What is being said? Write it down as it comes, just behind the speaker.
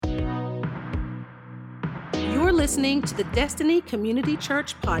listening to the Destiny Community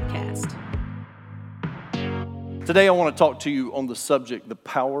Church podcast. Today I want to talk to you on the subject, the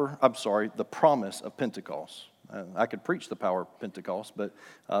promise of Pentecost. I could preach the power of Pentecost, but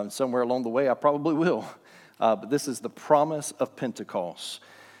somewhere along the way I probably will. But this is the promise of Pentecost.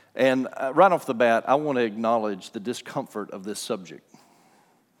 And right off the bat, I want to acknowledge the discomfort of this subject.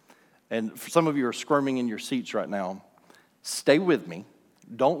 And for some of you are squirming in your seats right now. Stay with me.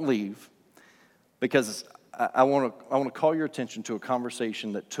 Don't leave. Because I want to call your attention to a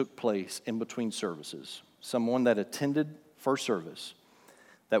conversation that took place in between services. Someone that attended first service,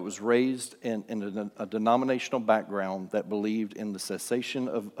 that was raised in a denominational background that believed in the cessation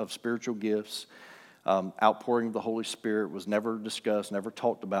of spiritual gifts, outpouring of the Holy Spirit was never discussed, never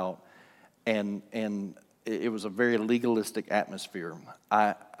talked about, and it was a very legalistic atmosphere.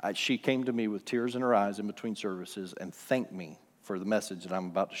 She came to me with tears in her eyes in between services and thanked me for the message that I'm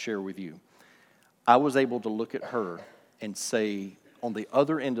about to share with you. I was able to look at her and say, on the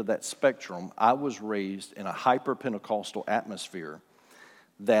other end of that spectrum, I was raised in a hyper-Pentecostal atmosphere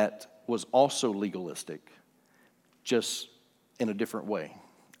that was also legalistic, just in a different way.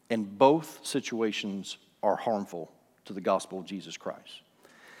 And both situations are harmful to the gospel of Jesus Christ.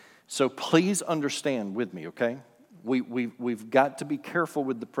 So please understand with me, okay? We've got to be careful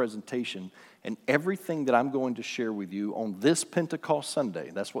with the presentation, and everything that I'm going to share with you on this Pentecost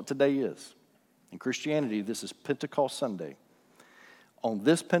Sunday, that's what today is. In Christianity, this is Pentecost Sunday. On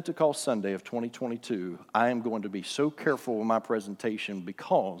this Pentecost Sunday of 2022, I am going to be so careful with my presentation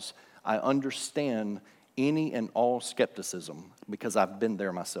because I understand any and all skepticism because I've been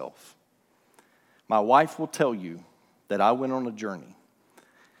there myself. My wife will tell you that I went on a journey.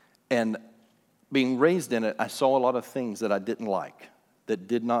 And being raised in it, I saw a lot of things that I didn't like, that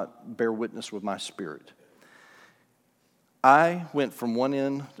did not bear witness with my spirit. I went from one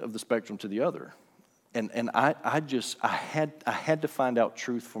end of the spectrum to the other. And I had to find out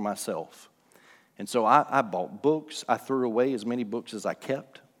truth for myself. And so I bought books. I threw away as many books as I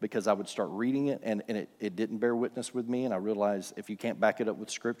kept because I would start reading it and it didn't bear witness with me. And I realized if you can't back it up with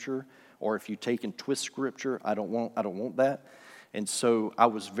Scripture or if you take and twist Scripture, I don't want that. And so I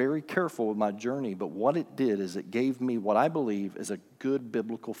was very careful with my journey. But what it did is it gave me what I believe is a good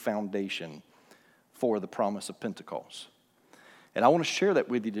biblical foundation for the promise of Pentecost. And I want to share that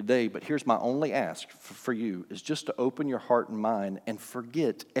with you today, but here's my only ask for you, is just to open your heart and mind and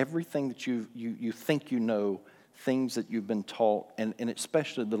forget everything that you think you know, things that you've been taught, and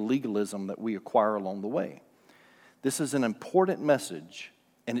especially the legalism that we acquire along the way. This is an important message,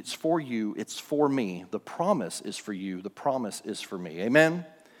 and it's for you, it's for me. The promise is for you, the promise is for me. Amen?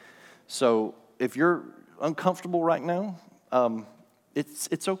 So if you're uncomfortable right now,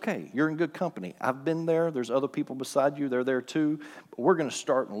 It's okay. You're in good company. I've been there. There's other people beside you. They're there too. But we're going to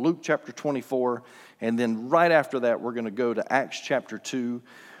start in Luke chapter 24. And then right after that, we're going to go to Acts chapter 2.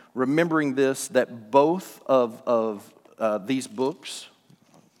 Remembering this, that both of these books,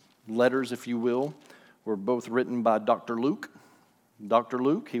 letters if you will, were both written by Dr. Luke. Dr.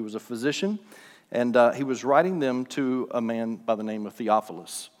 Luke, he was a physician. And he was writing them to a man by the name of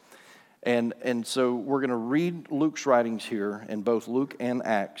Theophilus. And so we're going to read Luke's writings here in both Luke and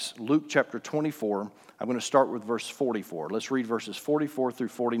Acts. Luke chapter 24, I'm going to start with verse 44. Let's read verses 44 through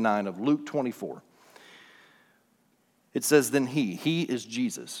 49 of Luke 24. It says, then he is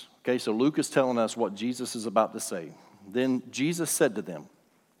Jesus. Okay, so Luke is telling us what Jesus is about to say. Then Jesus said to them,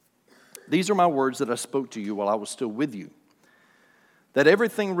 these are my words that I spoke to you while I was still with you, that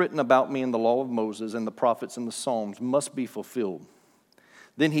everything written about me in the law of Moses and the prophets and the Psalms must be fulfilled.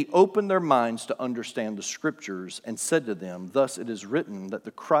 Then he opened their minds to understand the Scriptures and said to them, thus it is written that the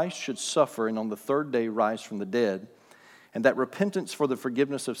Christ should suffer and on the third day rise from the dead, and that repentance for the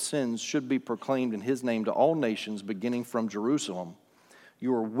forgiveness of sins should be proclaimed in his name to all nations, beginning from Jerusalem.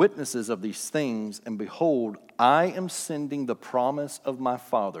 You are witnesses of these things, and behold, I am sending the promise of my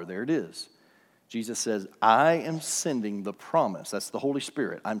Father. There it is. Jesus says, I am sending the promise. That's the Holy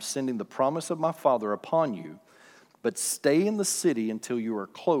Spirit. I'm sending the promise of my Father upon you. But stay in the city until you are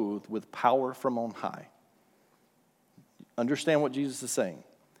clothed with power from on high. Understand what Jesus is saying.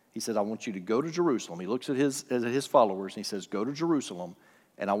 He said, I want you to go to Jerusalem. He looks at his followers and he says, go to Jerusalem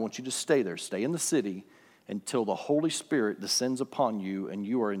and I want you to stay there. Stay in the city until the Holy Spirit descends upon you and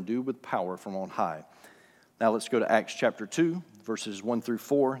you are endued with power from on high. Now let's go to Acts chapter 2, verses 1 through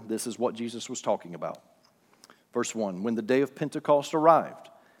 4. This is what Jesus was talking about. Verse 1, when the day of Pentecost arrived,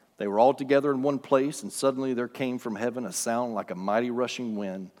 they were all together in one place, and suddenly there came from heaven a sound like a mighty rushing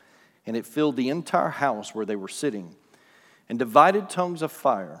wind, and it filled the entire house where they were sitting. And divided tongues of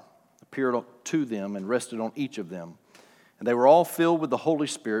fire appeared to them and rested on each of them. And they were all filled with the Holy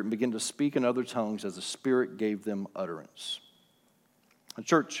Spirit and began to speak in other tongues as the Spirit gave them utterance. And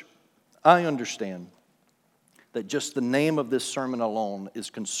church, I understand that just the name of this sermon alone is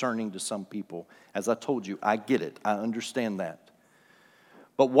concerning to some people. As I told you, I get it. I understand that.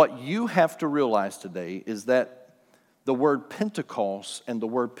 But what you have to realize today is that the word Pentecost and the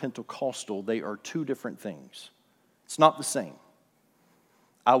word Pentecostal, they are two different things. It's not the same.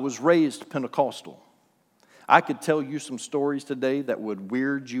 I was raised Pentecostal. I could tell you some stories today that would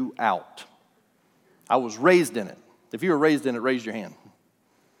weird you out. I was raised in it. If you were raised in it, raise your hand.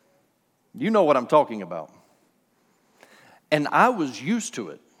 You know what I'm talking about. And I was used to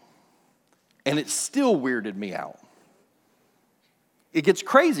it. And it still weirded me out. It gets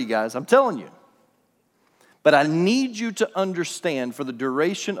crazy, guys, I'm telling you. But I need you to understand for the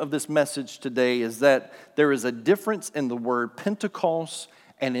duration of this message today is that there is a difference in the word Pentecost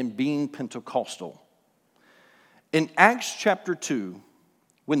and in being Pentecostal. In Acts chapter 2,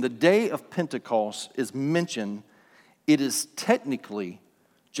 when the day of Pentecost is mentioned, it is technically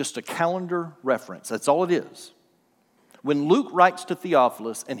just a calendar reference. That's all it is. When Luke writes to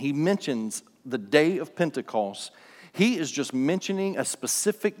Theophilus and he mentions the day of Pentecost, he is just mentioning a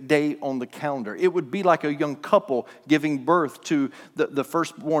specific day on the calendar. It would be like a young couple giving birth to their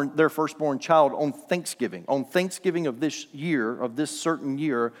firstborn child on Thanksgiving. On Thanksgiving of this year, of this certain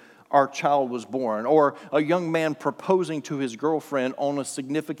year, our child was born. Or a young man proposing to his girlfriend on a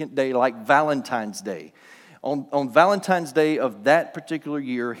significant day like Valentine's Day. On Valentine's Day of that particular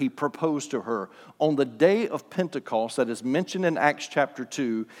year, he proposed to her. On the day of Pentecost, that is mentioned in Acts chapter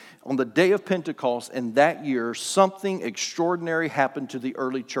 2, on the day of Pentecost in that year, something extraordinary happened to the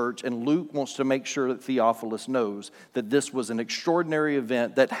early church, and Luke wants to make sure that Theophilus knows that this was an extraordinary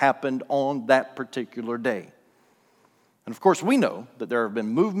event that happened on that particular day. And of course, we know that there have been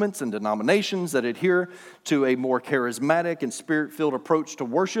movements and denominations that adhere to a more charismatic and spirit-filled approach to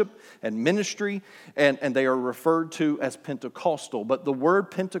worship and ministry, and they are referred to as Pentecostal. But the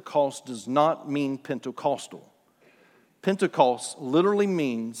word Pentecost does not mean Pentecostal. Pentecost literally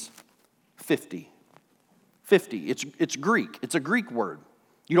means 50. 50. It's Greek. It's a Greek word.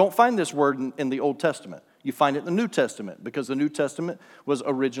 You don't find this word in the Old Testament. You find it in the New Testament because the New Testament was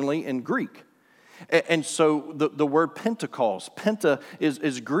originally in Greek. And so the word Pentecost, penta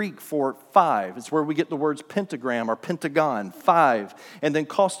is Greek for 5. It's where we get the words pentagram or pentagon, 5. And then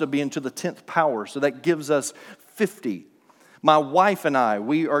costa being to the 10th power. So that gives us 50. My wife and I,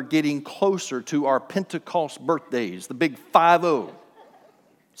 we are getting closer to our Pentecost birthdays, the big 5-0.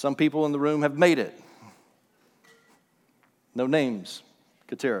 Some people in the room have made it. No names,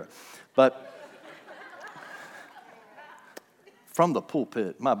 Katera. But from the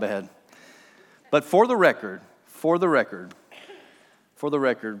pulpit, my bad. But for the record,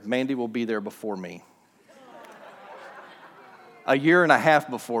 Mandy will be there before me. A year and a half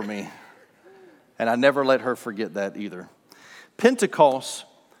before me. And I never let her forget that either. Pentecost,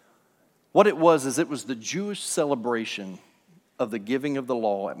 what it was is it was the Jewish celebration of the giving of the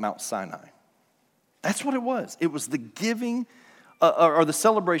law at Mount Sinai. That's what it was. It was the giving or the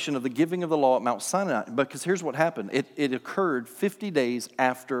celebration of the giving of the law at Mount Sinai. Because here's what happened. It occurred 50 days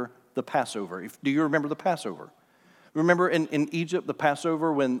after the Passover. Do you remember the Passover? Remember in Egypt, the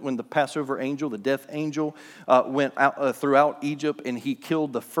Passover, when the Passover angel, the death angel, went out throughout Egypt and he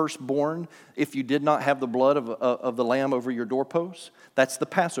killed the firstborn if you did not have the blood of the lamb over your doorposts? That's the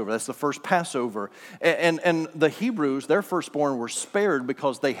Passover. That's the first Passover. And the Hebrews, their firstborn were spared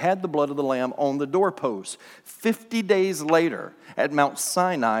because they had the blood of the lamb on the doorposts. 50 days later, at Mount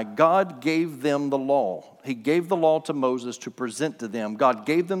Sinai, God gave them the law. He gave the law to Moses to present to them. God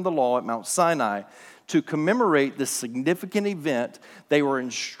gave them the law at Mount Sinai. To commemorate this significant event, they were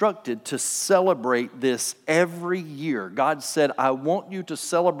instructed to celebrate this every year. God said, I want you to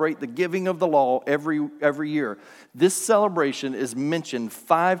celebrate the giving of the law every year. This celebration is mentioned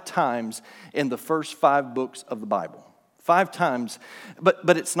 5 times in the first 5 books of the Bible. 5 times,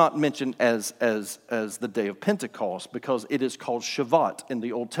 but it's not mentioned as the day of Pentecost because it is called Shavuot in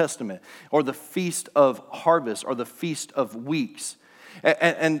the Old Testament, or the Feast of Harvest, or the Feast of Weeks.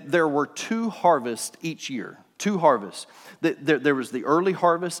 And there were 2 harvests each year, 2 harvests. There was the early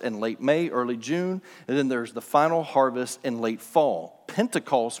harvest in late May, early June, and then there's the final harvest in late fall.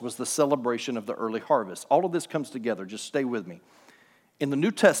 Pentecost was the celebration of the early harvest. All of this comes together. Just stay with me. In the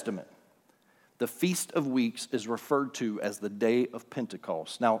New Testament, the Feast of Weeks is referred to as the day of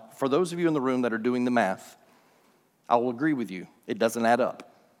Pentecost. Now, for those of you in the room that are doing the math, I will agree with you. It doesn't add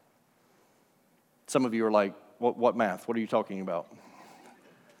up. Some of you are like, what math? What are you talking about?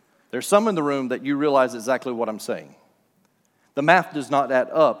 There's some in the room that you realize exactly what I'm saying. The math does not add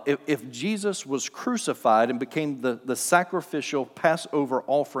up. If Jesus was crucified and became the sacrificial Passover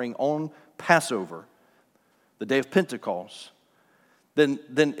offering on Passover, the day of Pentecost, then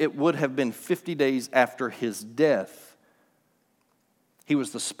it would have been 50 days after his death. He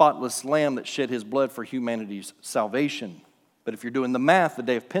was the spotless lamb that shed his blood for humanity's salvation. But if you're doing the math, the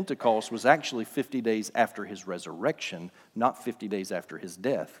day of Pentecost was actually 50 days after his resurrection, not 50 days after his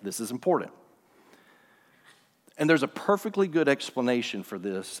death. This is important. And there's a perfectly good explanation for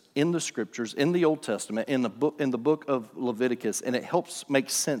this in the Scriptures, in the Old Testament, in the book of Leviticus, and it helps make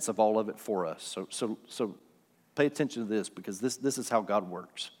sense of all of it for us. So pay attention to this, because this is how God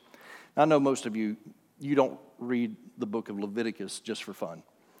works. I know most of you don't read the book of Leviticus just for fun.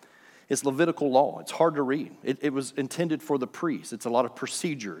 It's Levitical law. It's hard to read. It was intended for the priests. It's a lot of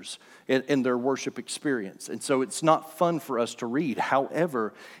procedures in their worship experience. And so it's not fun for us to read.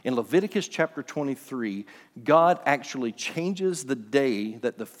 However, in Leviticus chapter 23, God actually changes the day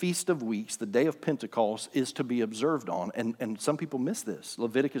that the Feast of Weeks, the day of Pentecost, is to be observed on. And some people miss this.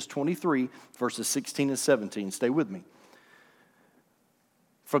 Leviticus 23, verses 16 and 17. Stay with me.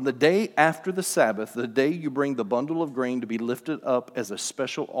 From the day after the Sabbath, the day you bring the bundle of grain to be lifted up as a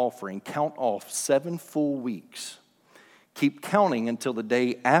special offering, count off 7 full weeks. Keep counting until the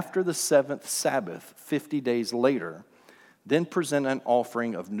day after the 7th Sabbath, 50 days later. Then present an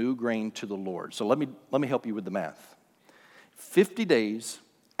offering of new grain to the Lord. So let me help you with the math. 50 days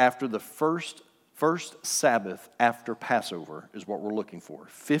after the first Sabbath after Passover is what we're looking for.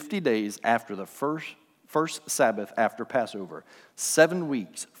 50 days after the first Sabbath after Passover. 7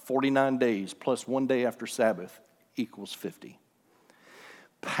 weeks, 49 days, plus 1 day after Sabbath equals 50.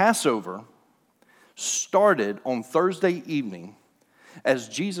 Passover started on Thursday evening as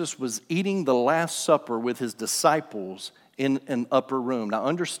Jesus was eating the Last Supper with his disciples in an upper room. Now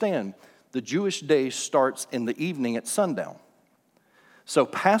understand, the Jewish day starts in the evening at sundown. So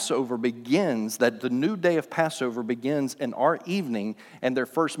Passover begins, that the new day of Passover begins in our evening, and their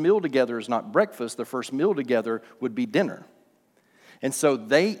first meal together is not breakfast. Their first meal together would be dinner. And so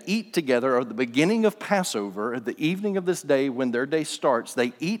they eat together at the beginning of Passover, at the evening of this day when their day starts.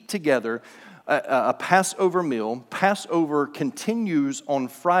 They eat together a Passover meal. Passover continues on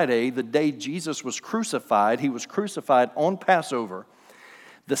Friday, the day Jesus was crucified. He was crucified on Passover.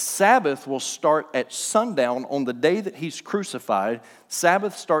 The Sabbath will start at sundown on the day that he's crucified.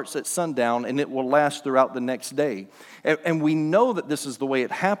 Sabbath starts at sundown, and it will last throughout the next day. And we know that this is the way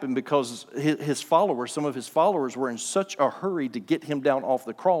it happened because his followers, some of his followers, were in such a hurry to get him down off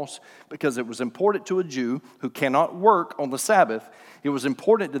the cross because it was important to a Jew who cannot work on the Sabbath. It was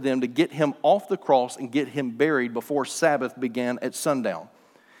important to them to get him off the cross and get him buried before Sabbath began at sundown.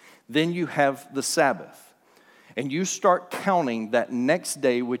 Then you have the Sabbath. And you start counting that next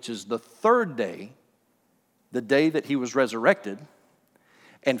day, which is the third day, the day that he was resurrected.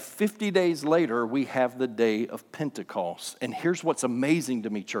 And 50 days later, we have the day of Pentecost. And here's what's amazing to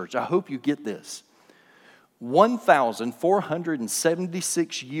me, church. I hope you get this.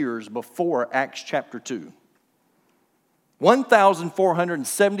 1,476 years before Acts chapter 2.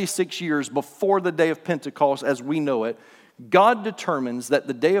 1,476 years before the day of Pentecost as we know it, God determines that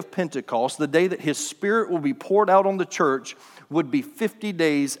the day of Pentecost, the day that his Spirit will be poured out on the church, would be 50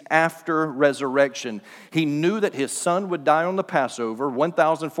 days after resurrection. He knew that his son would die on the Passover,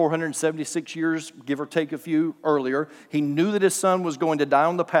 1,476 years, give or take a few earlier. He knew that his son was going to die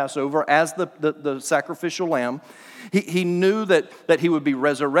on the Passover as the sacrificial lamb. He knew that he would be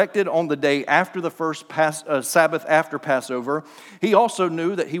resurrected on the day after the first Sabbath after Passover. He also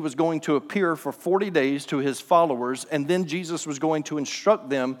knew that he was going to appear for 40 days to his followers, and then Jesus was going to instruct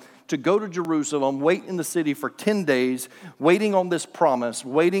them to go to Jerusalem, wait in the city for 10 days, waiting on this promise,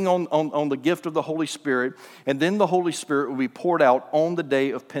 waiting on the gift of the Holy Spirit, and then the Holy Spirit will be poured out on the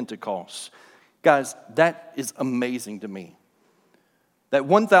day of Pentecost. Guys, that is amazing to me. That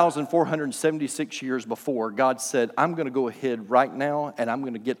 1,476 years before, God said, I'm going to go ahead right now and I'm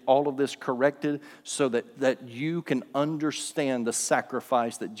going to get all of this corrected so that you can understand the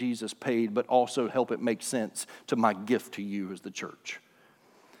sacrifice that Jesus paid, but also help it make sense to my gift to you as the church.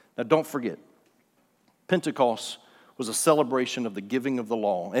 Now, don't forget, Pentecost was a celebration of the giving of the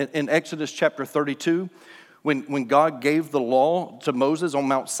law. In Exodus chapter 32, when God gave the law to Moses on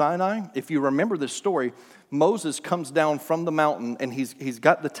Mount Sinai, if you remember this story, Moses comes down from the mountain and he's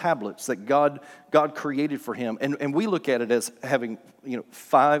got the tablets that God created for him. And we look at it as having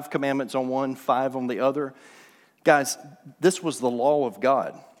 5 commandments on one, 5 on the other. Guys, this was the law of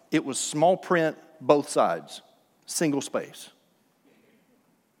God. It was small print, both sides, single space.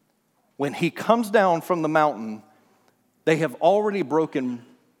 When he comes down from the mountain, they've already broken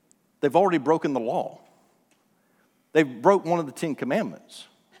the law. They broke one of the 10 commandments.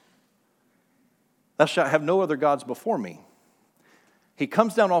 Thou shalt have no other gods before me. He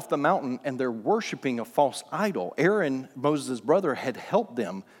comes down off the mountain and they're worshiping a false idol. Aaron, Moses' brother, had helped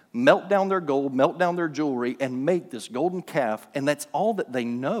them melt down their gold, melt down their jewelry, and make this golden calf, and that's all that they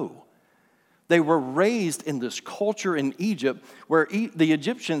know. They were raised in this culture in Egypt where the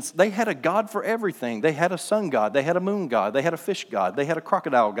Egyptians, they had a god for everything. They had a sun god, they had a moon god, they had a fish god, they had a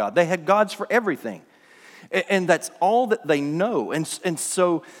crocodile god. They had gods for everything. And that's all that they know. And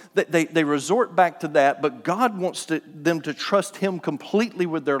so they resort back to that, but God wants them to trust Him completely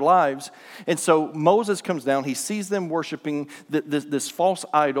with their lives. And so Moses comes down, he sees them worshiping this false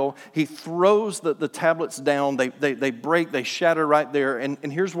idol. He throws the tablets down, they break, they shatter right there.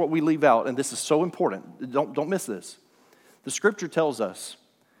 And here's what we leave out, and this is so important. Don't miss this. The scripture tells us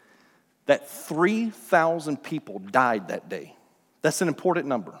that 3,000 people died that day. That's an important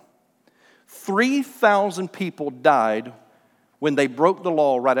number. 3,000 people died when they broke the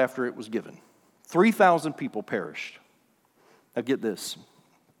law right after it was given. 3,000 people perished. Now get this.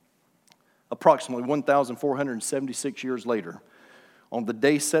 Approximately 1,476 years later, on the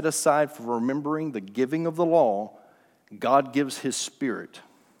day set aside for remembering the giving of the law, God gives His Spirit.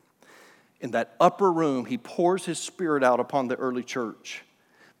 In that upper room, He pours His Spirit out upon the early church.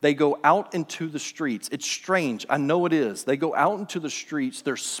 They go out into the streets. It's strange. I know it is. They go out into the streets.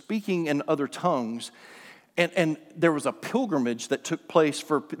 They're speaking in other tongues. And there was a pilgrimage that took place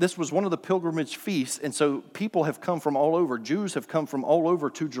this was one of the pilgrimage feasts. And so people have come from all over. Jews have come from all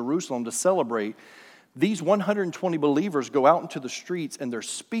over to Jerusalem to celebrate. These 120 believers go out into the streets and they're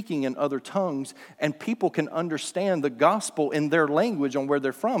speaking in other tongues. And people can understand the gospel in their language on where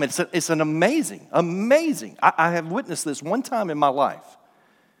they're from. It's an amazing. I have witnessed this one time in my life.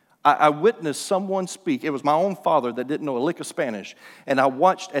 I witnessed someone speak. It was my own father that didn't know a lick of Spanish. And I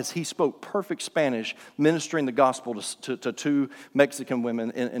watched as he spoke perfect Spanish, ministering the gospel to two Mexican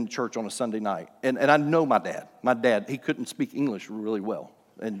women in church on a Sunday night. And I know my dad. My dad, he couldn't speak English really well.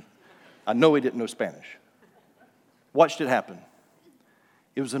 And I know he didn't know Spanish. Watched it happen.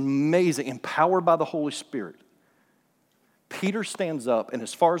 It was amazing, empowered by the Holy Spirit. Peter stands up, and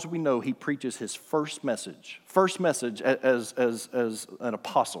as far as we know, he preaches his first message as an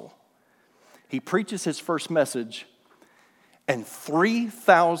apostle. He preaches his first message, and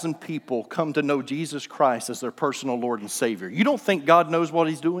 3,000 people come to know Jesus Christ as their personal Lord and Savior. You don't think God knows what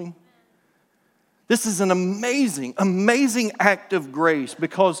He's doing? This is an amazing act of grace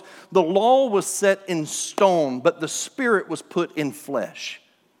because the law was set in stone, but the Spirit was put in flesh.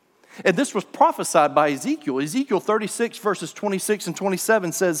 And this was prophesied by Ezekiel. Ezekiel 36 verses 26 and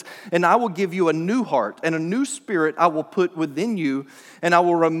 27 says, "And I will give you a new heart, and a new spirit I will put within you, and I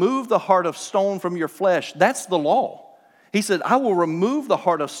will remove the heart of stone from your flesh." That's the law. He said, "I will remove the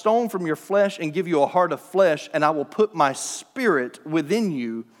heart of stone from your flesh and give you a heart of flesh, and I will put my spirit within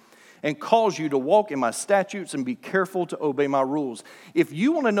you and cause you to walk in my statutes and be careful to obey my rules." If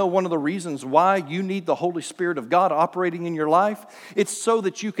you want to know one of the reasons why you need the Holy Spirit of God operating in your life, it's so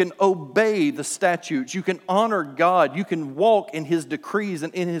that you can obey the statutes, you can honor God, you can walk in His decrees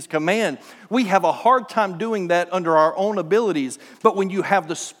and in His command. We have a hard time doing that under our own abilities, but when you have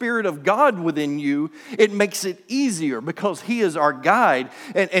the Spirit of God within you, it makes it easier because He is our guide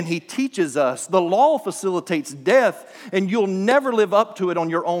and He teaches us. The law facilitates death, and you'll never live up to it on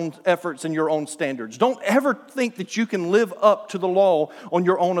your own efforts and your own standards. Don't ever think that you can live up to the law on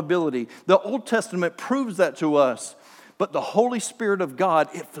your own ability. The Old Testament proves that to us. But the Holy Spirit of God,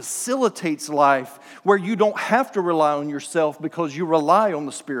 it facilitates life where you don't have to rely on yourself because you rely on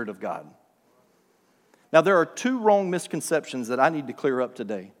the Spirit of God. Now, there are two wrong misconceptions that I need to clear up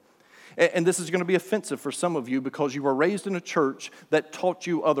today. And this is going to be offensive for some of you because you were raised in a church that taught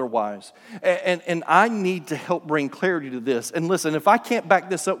you otherwise. And I need to help bring clarity to this. And listen, if I can't back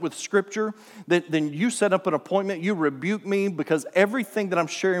this up with Scripture, then you set up an appointment, you rebuke me, because everything that I'm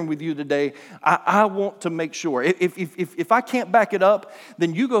sharing with you today, I want to make sure. If I can't back it up,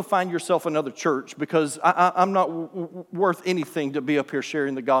 then you go find yourself another church, because I'm not worth anything to be up here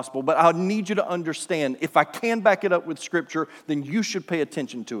sharing the gospel. But I need you to understand, if I can back it up with Scripture, then you should pay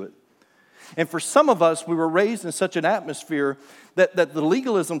attention to it. And for some of us, we were raised in such an atmosphere that the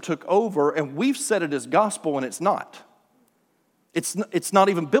legalism took over, and we've said it as gospel, and it's not. It's not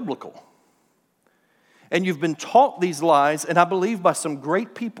even biblical. And you've been taught these lies, and I believe by some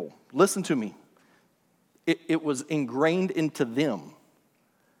great people. Listen to me. It was ingrained into them.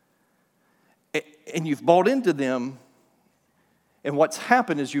 And you've bought into them, and what's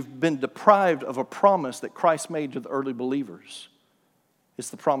happened is you've been deprived of a promise that Christ made to the early believers. It's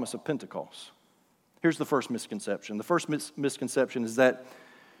the promise of Pentecost. Here's the first misconception. The first misconception is that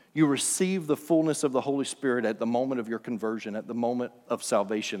You receive the fullness of the Holy Spirit at the moment of your conversion, at the moment of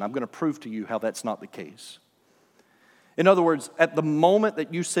salvation. I'm going to prove to you how that's not the case. In other words, at the moment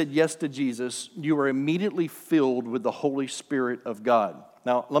that you said yes to Jesus, you were immediately filled with the Holy Spirit of God.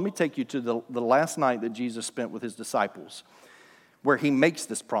 Now, let me take you to the last night that Jesus spent with his disciples, where he makes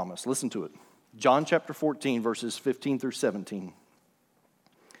this promise. Listen to it. John chapter 14, verses 15 through 17.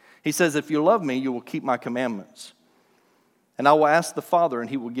 He says, "If you love me, you will keep my commandments. And I will ask the Father, and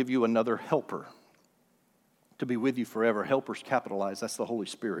he will give you another helper to be with you forever." Helper's capitalized. That's the Holy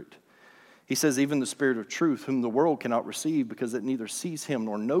Spirit. He says, "Even the Spirit of truth, whom the world cannot receive because it neither sees him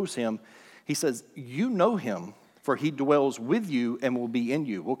nor knows him." He says, "You know him, for he dwells with you and will be in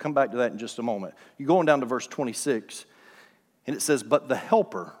you." We'll come back to that in just a moment. You're going down to verse 26, and it says, "But the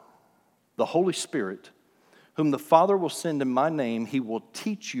helper, the Holy Spirit, whom the Father will send in my name, he will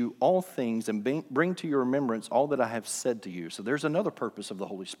teach you all things and bring to your remembrance all that I have said to you." So there's another purpose of the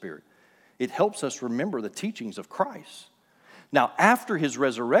Holy Spirit. It helps us remember the teachings of Christ. Now, after his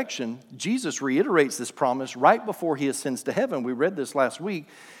resurrection, Jesus reiterates this promise right before he ascends to heaven. We read this last week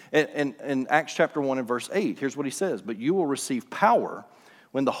in Acts chapter 1 and verse 8. Here's what he says, "But you will receive power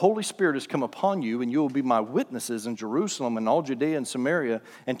when the Holy Spirit has come upon you, and you will be my witnesses in Jerusalem and all Judea and Samaria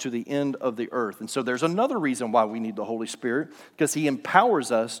and to the end of the earth." And so there's another reason why we need the Holy Spirit, because he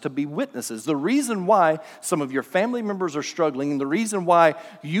empowers us to be witnesses. The reason why some of your family members are struggling, and the reason why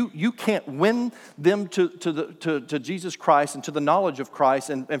you can't win them to Jesus Christ and to the knowledge of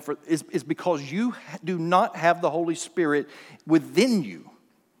Christ is because you do not have the Holy Spirit within you.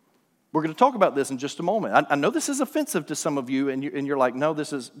 We're going to talk about this in just a moment. I know this is offensive to some of you, and you're like, no,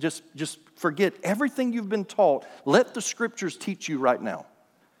 this is just forget everything you've been taught. Let the Scriptures teach you right now.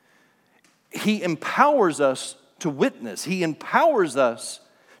 He empowers us to witness. He empowers us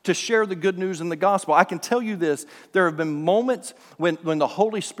to share the good news in the gospel. I can tell you this, there have been moments when the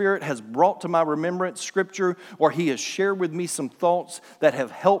Holy Spirit has brought to my remembrance Scripture, or he has shared with me some thoughts that have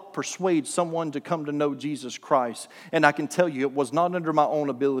helped persuade someone to come to know Jesus Christ. And I can tell you, it was not under my own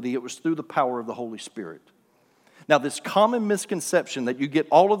ability, it was through the power of the Holy Spirit. Now, this common misconception that you get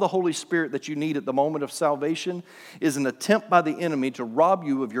all of the Holy Spirit that you need at the moment of salvation is an attempt by the enemy to rob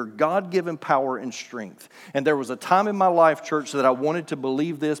you of your God-given power and strength. And there was a time in my life, church, that I wanted to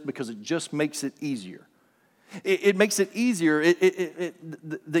believe this because it just makes it easier. It makes it easier.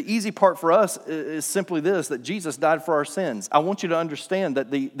 The easy part for us is simply this, that Jesus died for our sins. I want you to understand that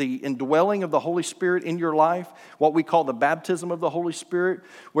the indwelling of the Holy Spirit in your life, what we call the baptism of the Holy Spirit,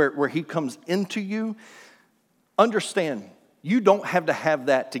 where he comes into you, understand, you don't have to have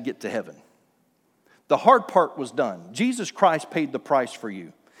that to get to heaven. The hard part was done. Jesus Christ paid the price for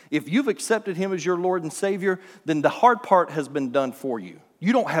you. If you've accepted him as your Lord and Savior, then the hard part has been done for you.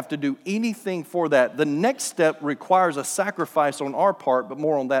 You don't have to do anything for that. The next step requires a sacrifice on our part, but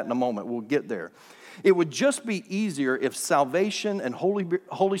more on that in a moment. We'll get there. It would just be easier if salvation and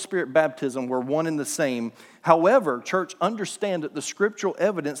Holy Spirit baptism were one and the same. However, church, understand that the scriptural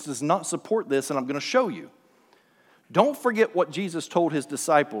evidence does not support this, and I'm going to show you. Don't forget what Jesus told his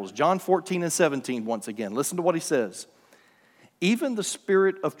disciples. John 14 and 17, once again. Listen to what he says. "Even the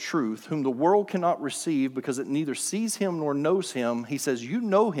Spirit of truth, whom the world cannot receive because it neither sees him nor knows him," he says, "you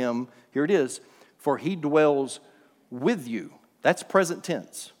know him," here it is, "for he dwells with you." That's present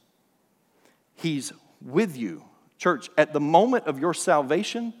tense. He's with you. Church, at the moment of your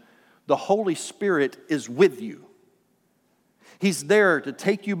salvation, the Holy Spirit is with you. He's there to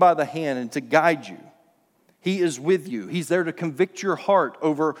take you by the hand and to guide you. He is with you. He's there to convict your heart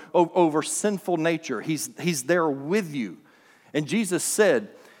over sinful nature. He's there with you. And Jesus said,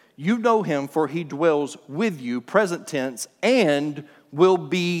 "You know him, for he dwells with you," present tense, "and will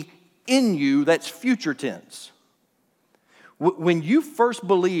be in you," that's future tense. When you first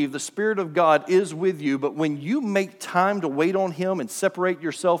believe, the Spirit of God is with you, but when you make time to wait on him and separate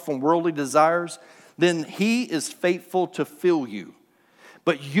yourself from worldly desires, then he is faithful to fill you.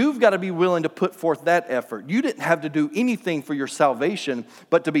 But you've got to be willing to put forth that effort. You didn't have to do anything for your salvation,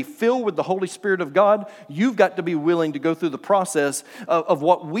 but to be filled with the Holy Spirit of God, you've got to be willing to go through the process of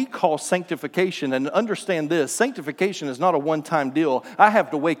what we call sanctification. And understand this, sanctification is not a one-time deal. I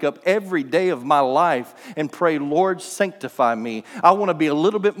have to wake up every day of my life and pray, "Lord, sanctify me. I want to be a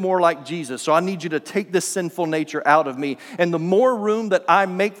little bit more like Jesus, so I need you to take this sinful nature out of me." And the more room that I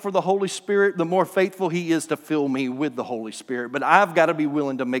make for the Holy Spirit, the more faithful he is to fill me with the Holy Spirit. But I've got to be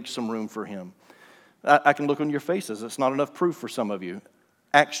willing to make some room for him. I can look on your faces. It's not enough proof for some of you.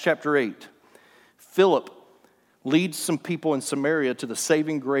 Acts chapter 8. Philip leads some people in Samaria to the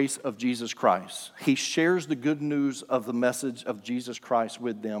saving grace of Jesus Christ. He shares the good news of the message of Jesus Christ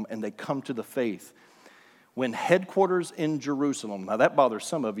with them, and they come to the faith. when headquarters in Jerusalem, now that bothers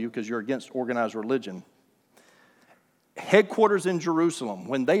some of you because you're against organized religion. Headquarters in Jerusalem,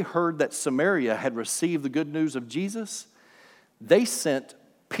 when they heard that Samaria had received the good news of Jesus, they sent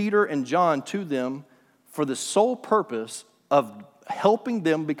Peter and John to them for the sole purpose of helping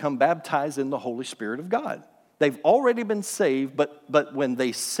them become baptized in the Holy Spirit of God. They've already been saved, but when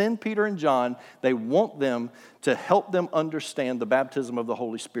they send Peter and John, they want them to help them understand the baptism of the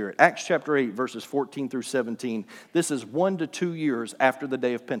Holy Spirit. Acts chapter 8, verses 14 through 17. This is 1 to 2 years after the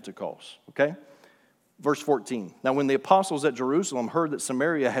day of Pentecost, okay? Verse 14. Now, when the apostles at Jerusalem heard that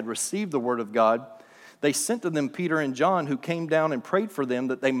Samaria had received the word of God, they sent to them Peter and John, who came down and prayed for them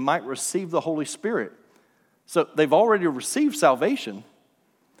that they might receive the Holy Spirit. So they've already received salvation,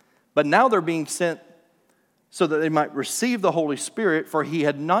 but now they're being sent so that they might receive the Holy Spirit, for he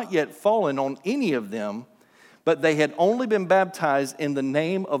had not yet fallen on any of them, but they had only been baptized in the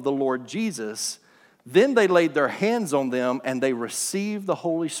name of the Lord Jesus. Then they laid their hands on them and they received the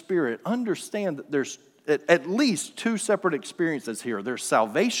Holy Spirit. Understand that there's at least two separate experiences here. There's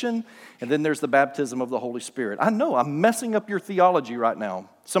salvation, and then there's the baptism of the Holy Spirit. I know I'm messing up your theology right now.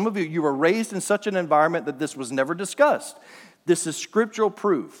 Some of you were raised in such an environment that this was never discussed. This is scriptural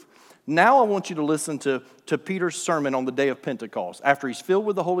proof. Now I want you to listen to Peter's sermon on the day of Pentecost. After he's filled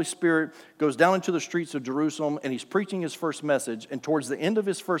with the Holy Spirit, goes down into the streets of Jerusalem, and he's preaching his first message. And towards the end of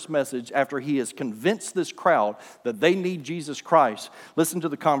his first message, after he has convinced this crowd that they need Jesus Christ, listen to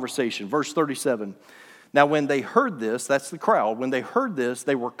the conversation. Verse 37. Now when they heard this, that's the crowd, when they heard this,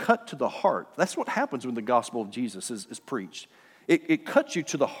 they were cut to the heart. That's what happens when the gospel of Jesus is preached. It cuts you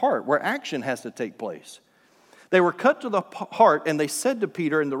to the heart where action has to take place. They were cut to the heart, and they said to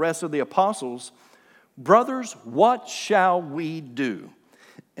Peter and the rest of the apostles, "Brothers, what shall we do?"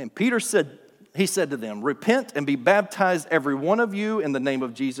 And Peter said to them, "Repent and be baptized, every one of you, in the name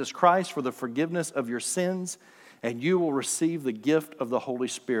of Jesus Christ for the forgiveness of your sins, and you will receive the gift of the Holy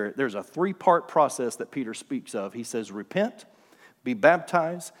Spirit." There's a three-part process that Peter speaks of. He says, repent, be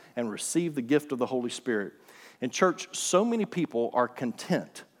baptized, and receive the gift of the Holy Spirit. In church, so many people are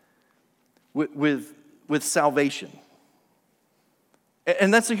content with salvation.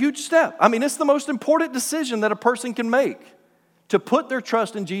 And that's a huge step. I mean, it's the most important decision that a person can make, to put their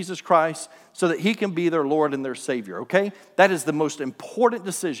trust in Jesus Christ so that he can be their Lord and their Savior, okay? That is the most important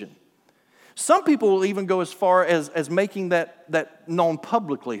decision. Some people will even go as far as making that known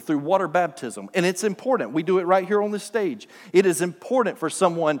publicly through water baptism. And it's important. We do it right here on this stage. It is important for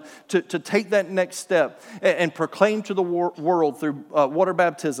someone to take that next step and proclaim to the world through water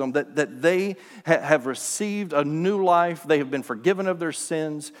baptism that they have received a new life. They have been forgiven of their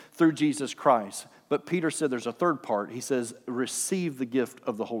sins through Jesus Christ. But Peter said there's a third part. He says, receive the gift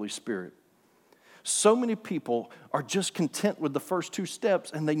of the Holy Spirit. So many people are just content with the first two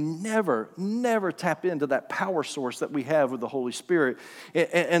steps, and they never tap into that power source that we have with the Holy Spirit.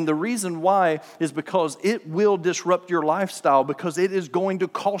 And the reason why is because it will disrupt your lifestyle, because it is going to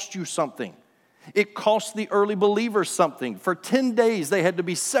cost you something. It cost the early believers something. For 10 days, they had to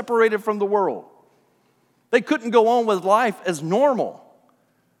be separated from the world. They couldn't go on with life as normal.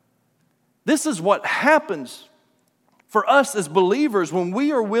 This is what happens for us as believers when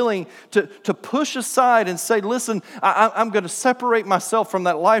we are willing to push aside and say, listen, I'm going to separate myself from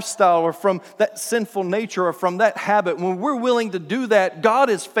that lifestyle or from that sinful nature or from that habit. When we're willing to do that, God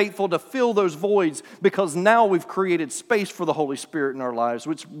is faithful to fill those voids, because now we've created space for the Holy Spirit in our lives,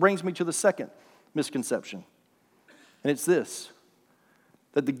 which brings me to the second misconception. And it's this,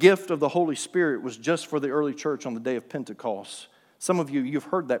 that the gift of the Holy Spirit was just for the early church on the day of Pentecost. Some of you, you've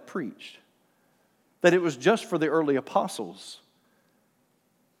heard that preached. That it was just for the early apostles.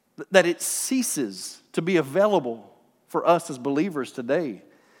 That it ceases to be available for us as believers today.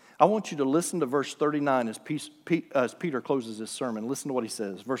 I want you to listen to verse 39 as Peter closes his sermon. Listen to what he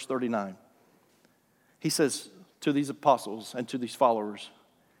says. Verse 39. He says to these apostles and to these followers,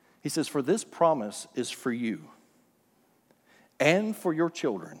 he says, "For this promise is for you and for your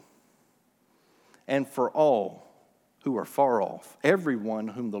children and for all who are far off, everyone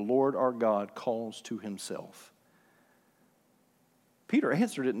whom the Lord our God calls to himself." Peter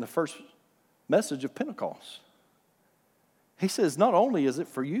answered it in the first message of Pentecost. He says, not only is it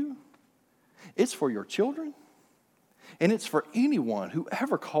for you, it's for your children, and it's for anyone who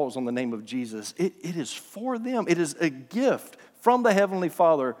ever calls on the name of Jesus. It is for them. It is a gift from the Heavenly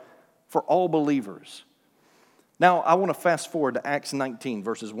Father for all believers. Now, I want to fast forward to Acts 19,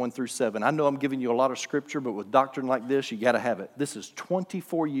 verses 1 through 7. I know I'm giving you a lot of scripture, but with doctrine like this, you got to have it. This is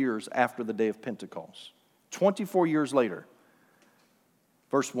 24 years after the day of Pentecost. 24 years later.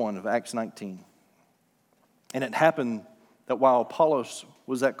 Verse 1 of Acts 19. "And it happened that while Apollos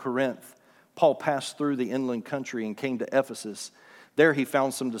was at Corinth, Paul passed through the inland country and came to Ephesus. There he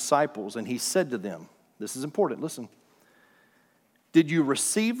found some disciples, and he said to them, this is important, listen. Did you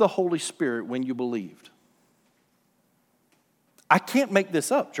receive the Holy Spirit when you believed? I can't make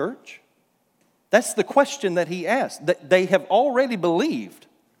this up, church. That's the question that he asked. That they have already believed.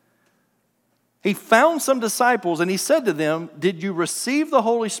 He found some disciples and he said to them, did you receive the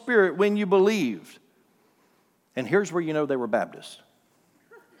Holy Spirit when you believed? And here's where you know they were Baptists.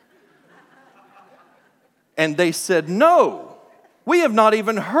 And they said, no, we have not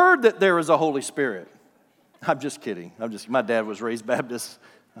even heard that there is a Holy Spirit. I'm just kidding. My dad was raised Baptist.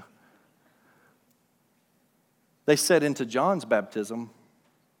 They said into John's baptism,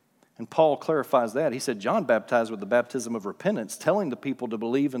 and Paul clarifies that. He said, John baptized with the baptism of repentance, telling the people to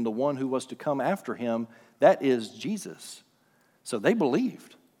believe in the one who was to come after him, that is Jesus. So they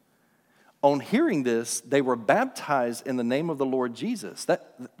believed. On hearing this, they were baptized in the name of the Lord Jesus.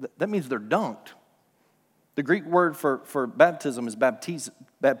 That means they're dunked. The Greek word for baptism is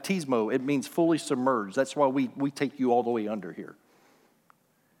baptismo. It means fully submerged. That's why we take you all the way under here.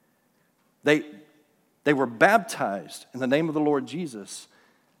 They were baptized in the name of the Lord Jesus.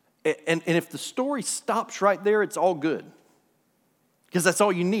 And if the story stops right there, it's all good. Because that's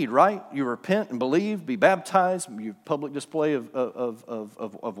all you need, right? You repent and believe, be baptized, you public display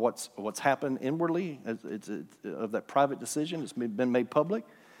of what's happened inwardly, of that private decision. It's been made public.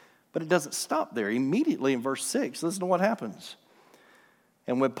 But it doesn't stop there. Immediately in verse 6, listen to what happens.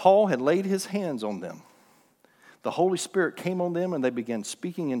 And when Paul had laid his hands on them, the Holy Spirit came on them and they began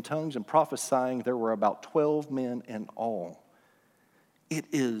speaking in tongues and prophesying. There were about 12 men in all. It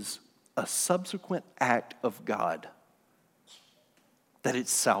is a subsequent act of God. That it's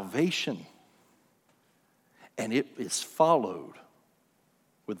salvation. And it is followed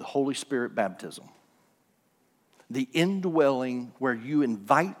with the Holy Spirit baptism. The indwelling where you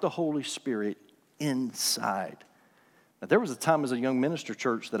invite the Holy Spirit inside. Now, there was a time as a young minister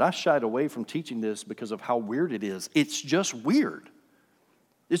church that I shied away from teaching this because of how weird it is. It's just weird.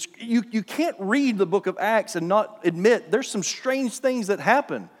 You can't read the book of Acts and not admit there's some strange things that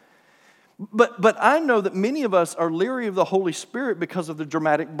happen. But I know that many of us are leery of the Holy Spirit because of the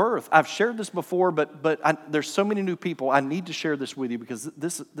dramatic birth. I've shared this before, but there's so many new people. I need to share this with you because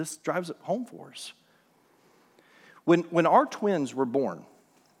this drives it home for us. When our twins were born,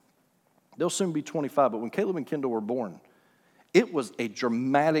 they'll soon be 25, but when Caleb and Kendall were born, it was a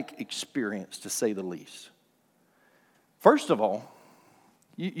dramatic experience, to say the least. First of all,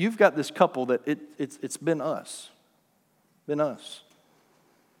 you've got this couple that it's been us. Been us.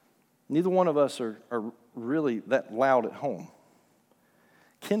 Neither one of us are really that loud at home.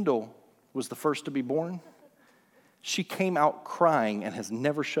 Kendall was the first to be born. She came out crying and has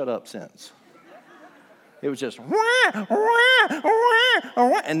never shut up since. It was just, wah, wah, wah,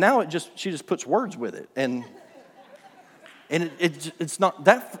 wah. And now she just puts words with it. And it's not,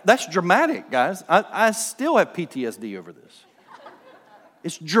 that's dramatic, guys. I still have PTSD over this.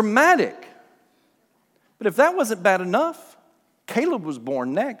 It's dramatic. But if that wasn't bad enough, Caleb was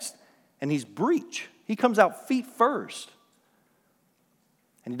born next, and he's breech. He comes out feet first.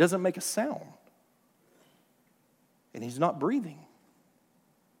 And he doesn't make a sound. And he's not breathing.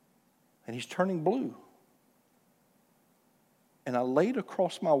 And he's turning blue. And I laid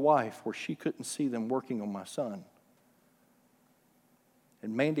across my wife where she couldn't see them working on my son.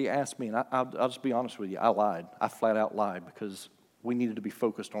 And Mandy asked me, and I'll just be honest with you, I lied. I flat out lied because we needed to be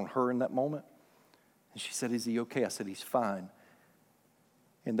focused on her in that moment. And she said, is he okay? I said, he's fine.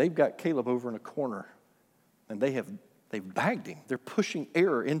 And they've got Caleb over in a corner, and they've bagged him. They're pushing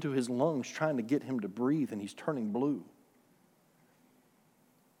air into his lungs, trying to get him to breathe, and he's turning blue.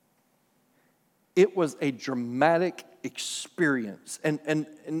 It was a dramatic experience. And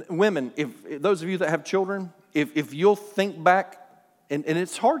women, if those of you that have children, if you'll think back, and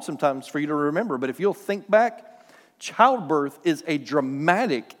it's hard sometimes for you to remember, but if you'll think back, childbirth is a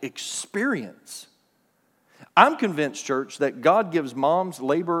dramatic experience. I'm convinced, church, that God gives moms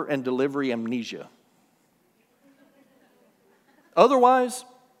labor and delivery amnesia. Otherwise,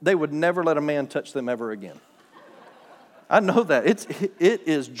 they would never let a man touch them ever again. I know that. It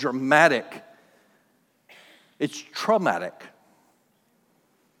is dramatic. It's traumatic.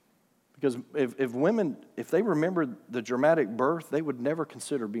 Because if women, if they remember the dramatic birth, they would never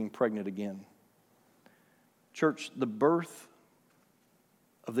consider being pregnant again. Church, the birth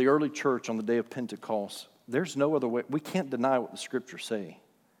of the early church on the day of Pentecost, there's no other way. We can't deny what the scriptures say.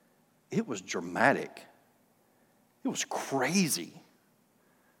 It was dramatic. It was crazy.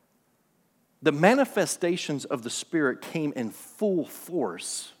 The manifestations of the Spirit came in full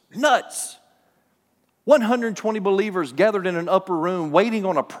force. Nuts. 120 believers gathered in an upper room waiting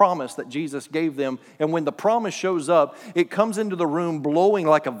on a promise that Jesus gave them. And when the promise shows up, it comes into the room blowing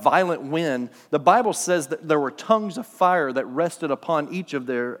like a violent wind. The Bible says that there were tongues of fire that rested upon each of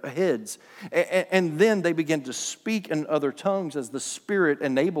their heads. And then they began to speak in other tongues as the Spirit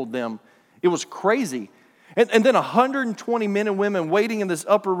enabled them. It was crazy. And then 120 men and women waiting in this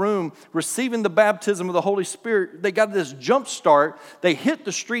upper room, receiving the baptism of the Holy Spirit. They got this jump start. They hit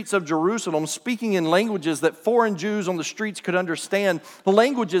the streets of Jerusalem, speaking in languages that foreign Jews on the streets could understand,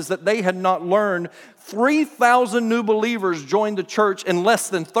 languages that they had not learned. 3,000 new believers joined the church in less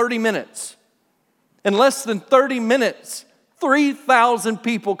than 30 minutes. In less than 30 minutes, 3,000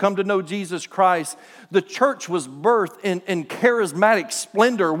 people come to know Jesus Christ. The church was birthed in charismatic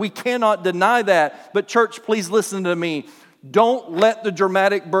splendor. We cannot deny that. But church, please listen to me. Don't let the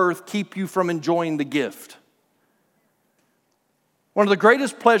dramatic birth keep you from enjoying the gift. One of the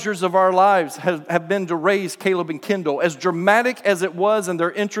greatest pleasures of our lives have been to raise Caleb and Kendall. As dramatic as it was in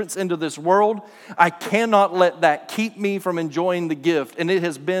their entrance into this world, I cannot let that keep me from enjoying the gift. And it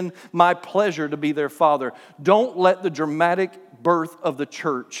has been my pleasure to be their father. Don't let the dramatic birth of the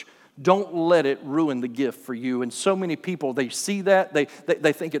church, don't let it ruin the gift for you. And so many people, they see that, they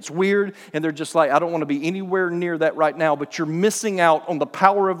think it's weird, and they're just like, I don't want to be anywhere near that right now. But you're missing out on the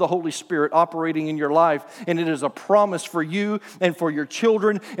power of the Holy Spirit operating in your life. And it is a promise for you and for your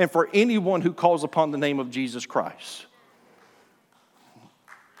children and for anyone who calls upon the name of Jesus Christ.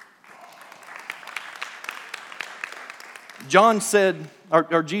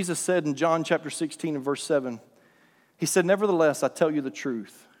 Jesus said in John chapter 16 and verse 7, he said, nevertheless, I tell you the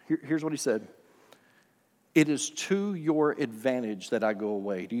truth. Here's what he said. It is to your advantage that I go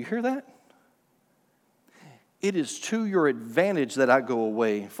away. Do you hear that? It is to your advantage that I go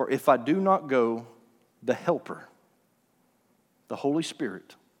away. For if I do not go, the Helper, the Holy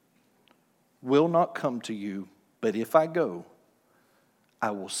Spirit, will not come to you. But if I go,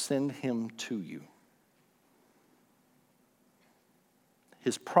 I will send him to you.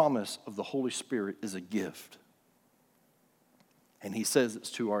 His promise of the Holy Spirit is a gift. And he says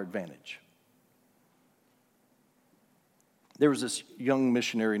it's to our advantage. There was this young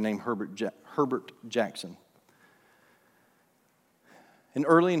missionary named Herbert Jackson. And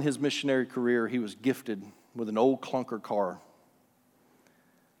early in his missionary career, he was gifted with an old clunker car.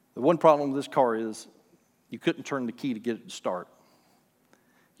 The one problem with this car is you couldn't turn the key to get it to start.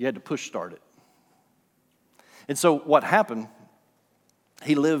 You had to push start it. And so what happened,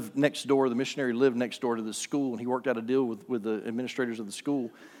 he lived next door, the missionary lived next door to the school, and he worked out a deal with the administrators of the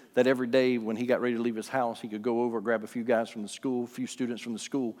school that every day when he got ready to leave his house, he could go over, grab a few guys from the school, a few students from the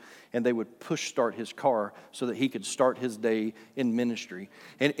school, and they would push start his car so that he could start his day in ministry.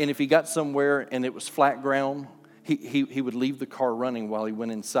 And if he got somewhere and it was flat ground, he would leave the car running while he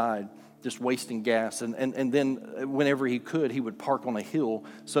went inside, just wasting gas. And then whenever he could, he would park on a hill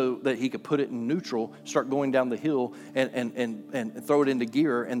so that he could put it in neutral, start going down the hill, and throw it into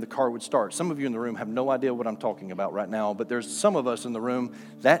gear, and the car would start. Some of you in the room have no idea what I'm talking about right now, but there's some of us in the room,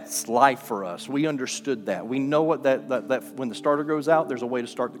 that's life for us. We understood that. We know what that when the starter goes out, there's a way to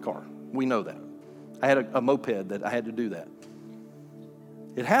start the car. We know that. I had a moped that I had to do that.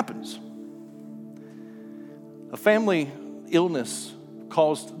 It happens. A family illness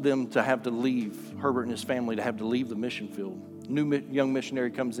caused them to have to leave, Herbert and his family to have to leave the mission field. New young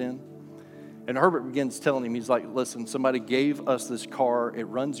missionary comes in, and Herbert begins telling him, he's like, listen, somebody gave us this car. It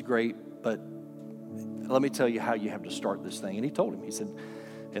runs great, but let me tell you how you have to start this thing. And he told him, he said,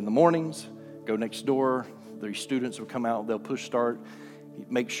 in the mornings, go next door. These students will come out. They'll push start.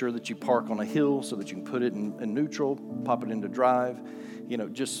 Make sure that you park on a hill so that you can put it in neutral, pop it into drive.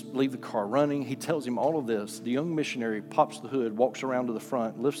 Just leave the car running. He tells him all of this. The young missionary pops the hood, walks around to the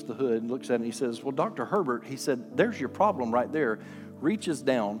front, lifts the hood, looks at it, and he says, well, Dr. Herbert, he said, there's your problem right there. Reaches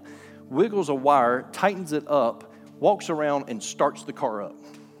down, wiggles a wire, tightens it up, walks around, and starts the car up.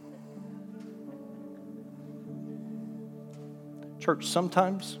 Church,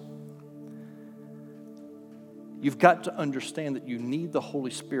 sometimes you've got to understand that you need the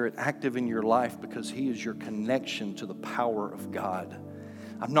Holy Spirit active in your life because he is your connection to the power of God.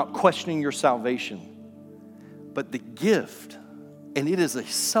 I'm not questioning your salvation, but the gift, and it is a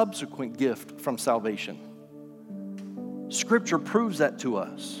subsequent gift from salvation. Scripture proves that to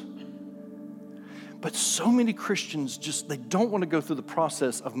us. But so many Christians they don't want to go through the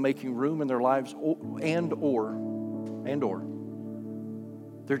process of making room in their lives and or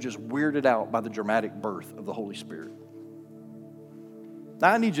they're just weirded out by the dramatic birth of the Holy Spirit.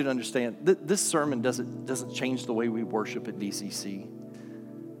 Now, I need you to understand that this sermon doesn't change the way we worship at DCC.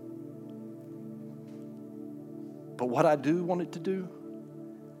 But what I do want it to do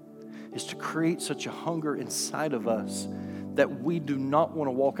is to create such a hunger inside of us that we do not want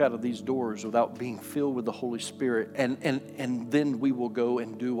to walk out of these doors without being filled with the Holy Spirit. And then we will go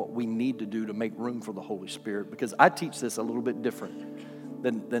and do what we need to do to make room for the Holy Spirit. Because I teach this a little bit different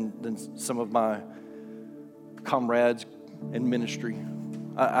than some of my comrades in ministry.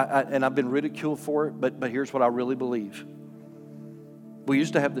 And I've been ridiculed for it, but here's what I really believe. We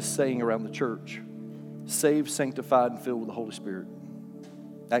used to have this saying around the church: saved, sanctified, and filled with the Holy Spirit.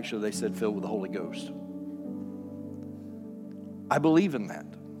 Actually, they said filled with the Holy Ghost. I believe in that.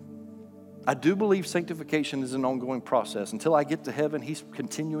 I do believe sanctification is an ongoing process. Until I get to heaven, He's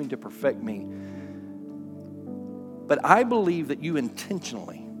continuing to perfect me. But I believe that you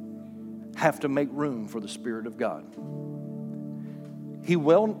intentionally have to make room for the Spirit of God. He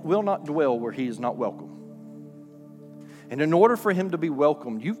will not dwell where He is not welcome. And in order for Him to be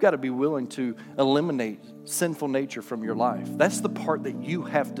welcome, you've got to be willing to eliminate sinful nature from your life. That's the part that you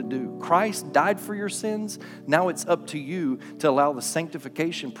have to do. Christ died for your sins. Now it's up to you to allow the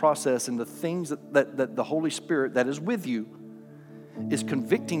sanctification process and the things that the Holy Spirit that is with you is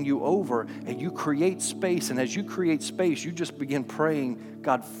convicting you over, and you create space. And as you create space, you just begin praying,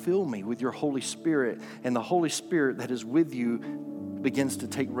 God, fill me with your Holy Spirit. And the Holy Spirit that is with you begins to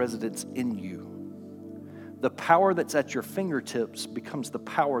take residence in you. The power that's at your fingertips becomes the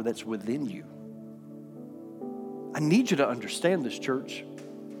power that's within you. I need you to understand this, church.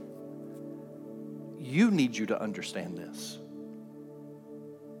 You need you to understand this.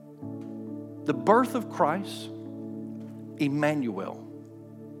 The birth of Christ, Emmanuel,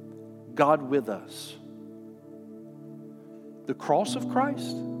 God with us. The cross of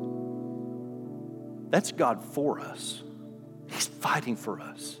Christ, that's God for us. He's fighting for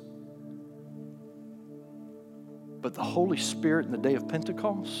us. But the Holy Spirit in the day of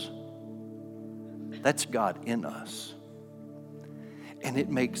Pentecost, that's God in us. And it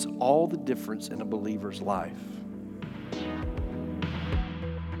makes all the difference in a believer's life.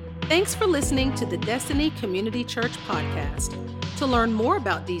 Thanks for listening to the Destiny Community Church podcast. To learn more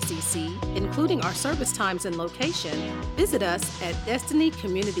about DCC, including our service times and location, visit us at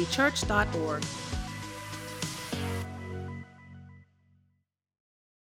destinycommunitychurch.org.